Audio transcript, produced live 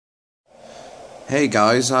Hey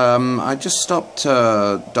guys, I just stopped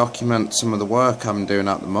to document some of the work I'm doing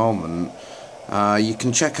at the moment. You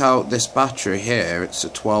can check out this battery here. It's a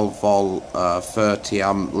 12 volt 30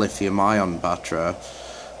 amp lithium-ion battery,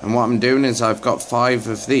 and what I'm doing is I've got 5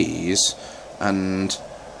 of these and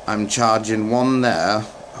I'm charging one there,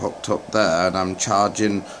 hooked up there, and I'm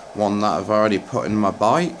charging one that I've already put in my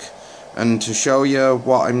bike. And to show you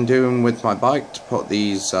what I'm doing with my bike to put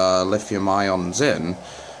these lithium ions in,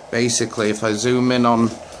 basically if I zoom in on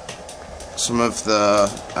some of the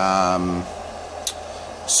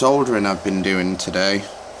soldering I've been doing today,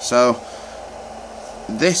 so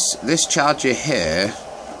this charger here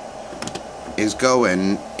is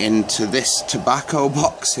going into this tobacco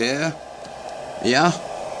box here. Yeah,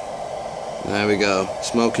 there we go.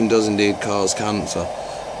 Smoking does indeed cause cancer.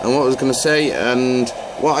 And what I was going to say, and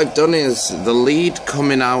what I've done is the lead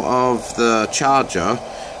coming out of the charger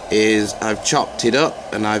is I've chopped it up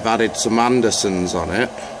and I've added some Andersons on it,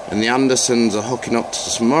 and the Andersons are hooking up to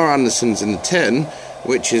some more Andersons in the tin,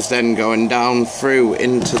 which is then going down through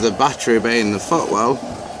into the battery bay in the footwell.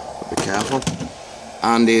 Be careful.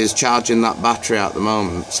 And is charging that battery at the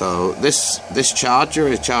moment. So this charger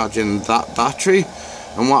is charging that battery,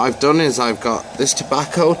 and what I've done is I've got this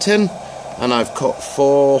tobacco tin and I've cut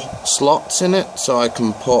 4 slots in it so I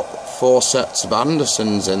can put 4 sets of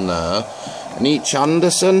Andersons in there, and each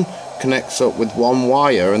Anderson connects up with one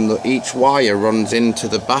wire, and each wire runs into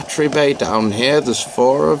the battery bay down here. There's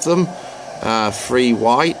 4 of them, 3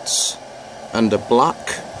 whites and a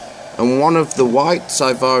black, and one of the whites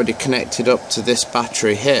I've already connected up to this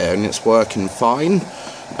battery here and it's working fine.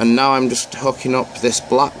 And now I'm just hooking up this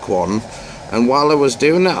black one, and while I was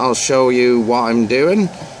doing it I'll show you what I'm doing.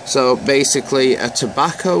 So basically a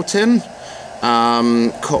tobacco tin,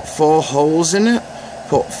 cut 4 holes in it,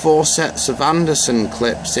 put 4 sets of Anderson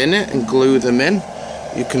clips in it and glue them in.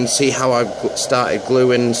 You can see how I've started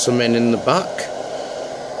gluing some in the back,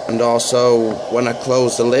 and also when I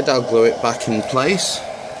close the lid I'll glue it back in place.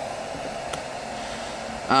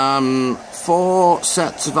 4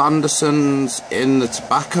 sets of Andersons in the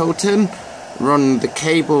tobacco tin, run the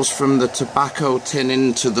cables from the tobacco tin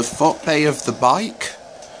into the foot bay of the bike.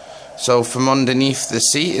 So from underneath the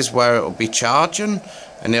seat is where it'll be charging,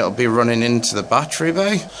 and it'll be running into the battery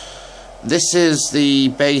bay. This is the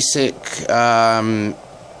basic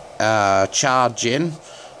charge-in,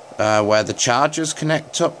 where the chargers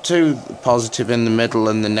connect up to, the positive in the middle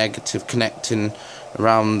and the negative connecting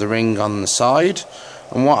around the ring on the side.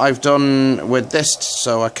 And what I've done with this,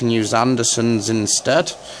 so I can use Andersons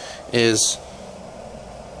instead, is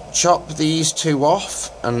chop these 2 off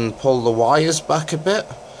and pull the wires back a bit,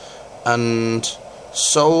 and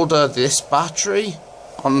solder this battery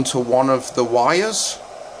onto one of the wires.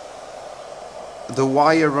 The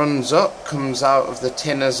wire runs up, comes out of the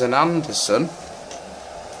tin as an Anderson,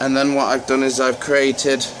 and then what I've done is I've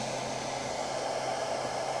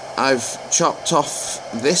chopped off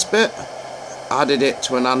this bit, added it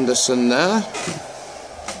to an Anderson there,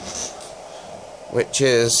 which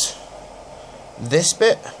is this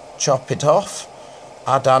bit, chop it off,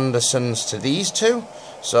 add Andersons to these 2.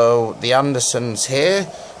 So the Andersons here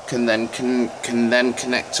can then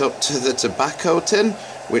connect up to the tobacco tin,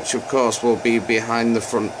 which of course will be behind the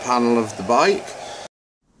front panel of the bike.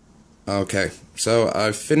 Okay, so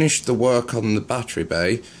I've finished the work on the battery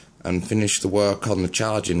bay and finished the work on the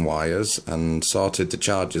charging wires and sorted the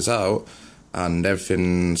chargers out, and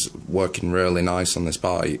everything's working really nice on this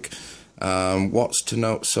bike. What's to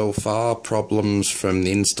note so far? Problems from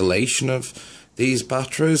the installation of these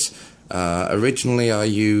batteries. Originally I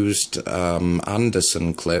used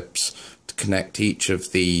Anderson clips to connect each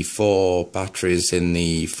of the 4 batteries in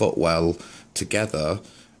the footwell together.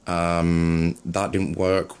 That didn't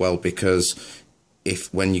work well, because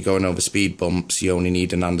when you're going over speed bumps you only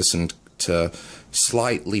need an Anderson to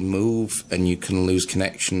slightly move and you can lose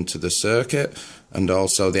connection to the circuit, and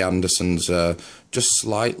also the Andersons are just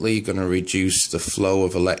slightly going to reduce the flow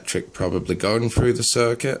of electric probably going through the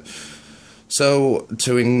circuit. So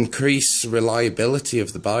to increase reliability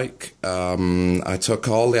of the bike, I took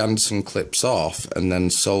all the Anderson clips off and then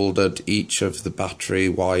soldered each of the battery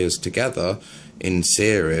wires together in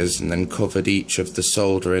series, and then covered each of the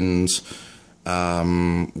solderings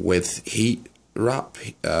with heat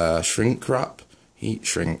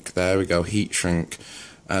shrink, there we go, heat shrink.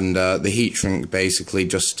 And the heat shrink basically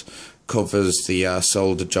just covers the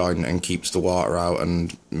solder joint and keeps the water out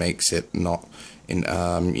and makes it not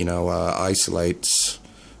isolates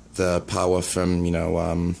the power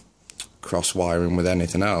from cross wiring with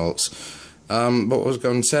anything else. But what I was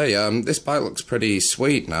going to say, this bike looks pretty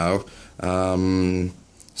sweet now.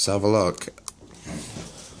 Let's have a look.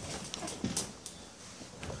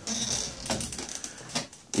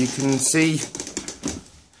 you can see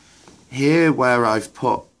here where I've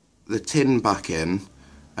put the tin back in,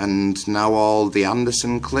 and now all the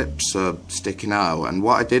Anderson clips are sticking out. And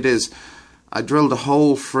what I did is I drilled a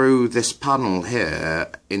hole through this panel here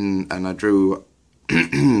and I drew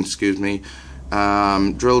excuse me,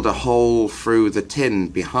 drilled a hole through the tin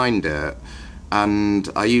behind it, and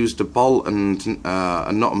I used a bolt and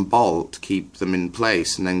a nut and bolt to keep them in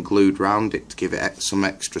place, and then glued round it to give it some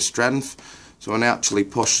extra strength. So when I actually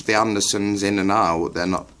push the Andersons in and out, they're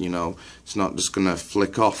not, you know, it's not just going to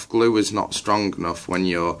flick off. Glue is not strong enough when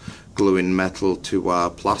you're gluing metal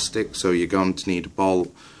to plastic, so you're going to need a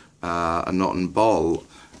bolt, a nut and bolt.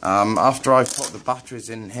 After I've put the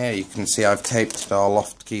batteries in here, you can see I've taped it all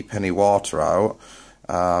off to keep any water out.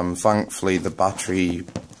 Thankfully the battery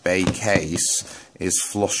bay case is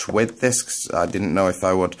flush with this, 'cause I didn't know if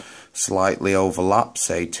I would slightly overlap,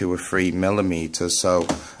 say 2 or 3 millimeters, so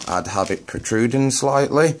I'd have it protruding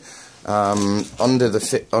slightly. Under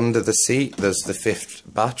the seat there's the 5th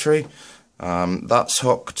battery. That's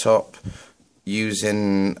hooked up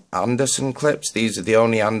using Anderson clips. These are the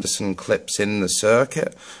only Anderson clips in the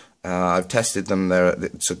circuit. I've tested them there.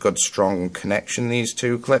 It's a good strong connection, these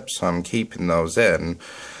 2 clips, so I'm keeping those in.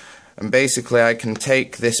 And basically I can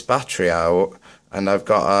take this battery out, and I've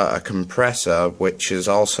got a compressor which has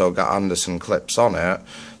also got Anderson clips on it,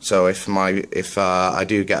 so if I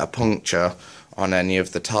do get a puncture on any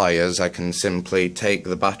of the tyres, I can simply take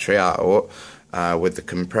the battery out with the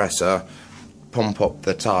compressor, pump up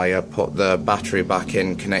the tyre, put the battery back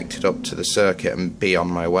in, connect it up to the circuit, and be on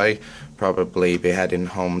my way. Probably be heading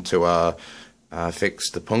home to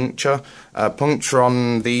fix the puncture. Puncture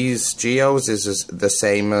on these Gios is the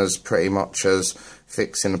same as pretty much as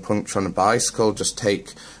fixing a puncture on a bicycle. Just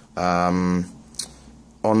take the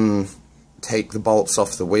bolts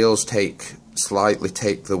off the wheels, slightly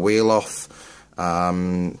take the wheel off,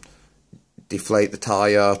 deflate the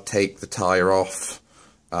tyre, take the tyre off,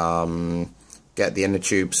 get the inner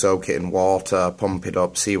tube, soak it in water, pump it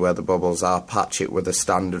up, see where the bubbles are, patch it with a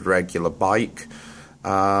standard regular bike,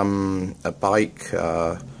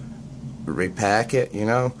 repair kit, you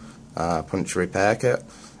know, puncture repair kit,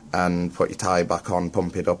 and put your tyre back on,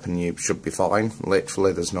 pump it up, and you should be fine.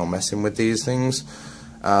 Literally, there's no messing with these things.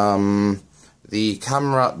 The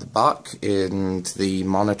camera at the back and the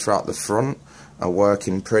monitor at the front are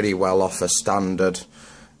working pretty well off a standard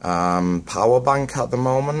power bank at the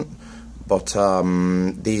moment, but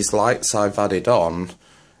these lights I've added on,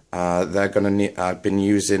 they're gonna need, I've been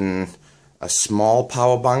using a small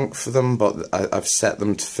power bank for them, but I've set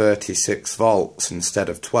them to 36 volts instead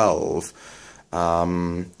of 12,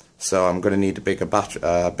 so I'm going to need a bigger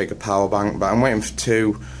bigger power bank. But I'm waiting for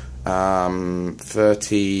 2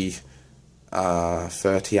 30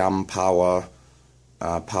 amp hour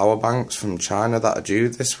power banks from China that are due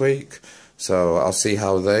this week, so I'll see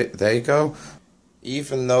how they go.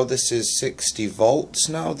 Even though this is 60 volts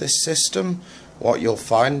now, this system, what you'll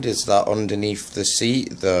find is that underneath the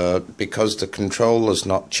seat, because the controller's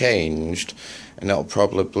not changed, and it'll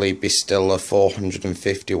probably be still a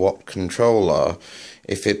 450 watt controller,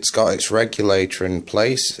 if it's got its regulator in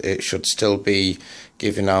place, it should still be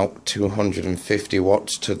giving out 250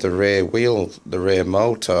 watts to the rear wheel, the rear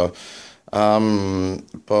motor.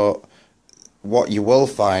 But what you will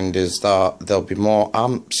find is that there'll be more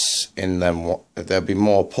amps in them, there'll be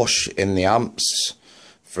more push in the amps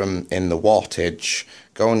in the wattage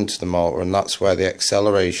going to the motor, and that's where the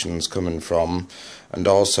acceleration's coming from. And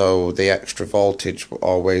also the extra voltage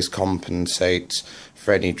always compensates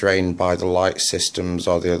for any drain by the light systems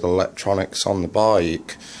or the other electronics on the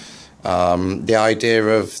bike. The idea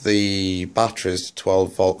of the batteries,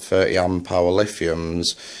 12 volt 30 amp hour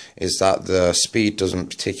lithiums, is that the speed doesn't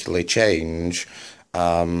particularly change,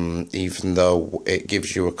 even though it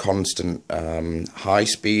gives you a constant high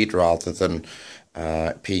speed rather than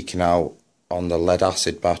peaking out on the lead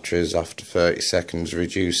acid batteries after 30 seconds,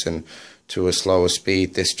 reducing to a slower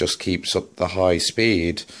speed. This just keeps up the high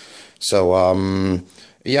speed. So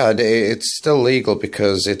yeah, it's still legal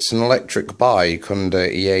because it's an electric bike under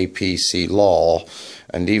EAPC law,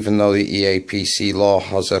 and even though the EAPC law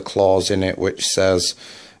has a clause in it which says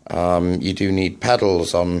you do need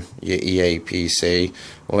pedals on your EAPC,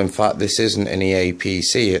 well, in fact this isn't an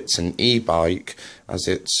EAPC, it's an e-bike, as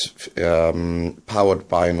it's powered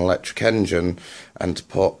by an electric engine, and to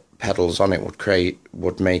put pedals on it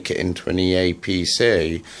would make it into an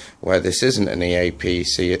EAPC, where this isn't an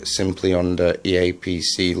EAPC, it's simply under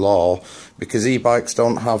EAPC law, because e-bikes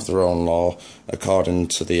don't have their own law according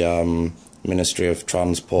to the Ministry of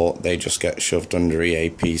Transport. They just get shoved under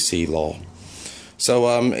EAPC law.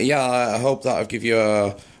 So yeah, I hope that I'll give you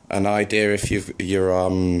a an idea if you're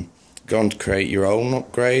going to create your own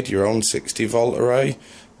upgrade, your own 60 volt array,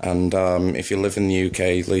 and if you live in the UK,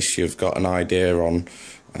 at least you've got an idea on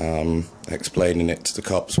explaining it to the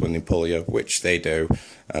cops when they pull you, which they do,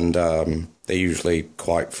 and they're usually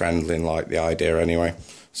quite friendly and like the idea anyway,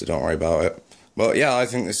 so don't worry about it. But yeah, I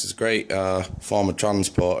think this is a great form of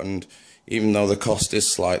transport, and even though the cost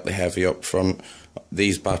is slightly heavy up front,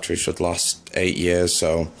 these batteries should last 8 years,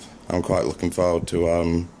 so I'm quite looking forward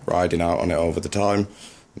to riding out on it over the time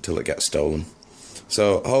until it gets stolen.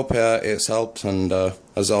 So hope it's helped, and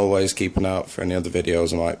as always, keep an eye out for any other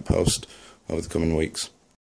videos I might post over the coming weeks.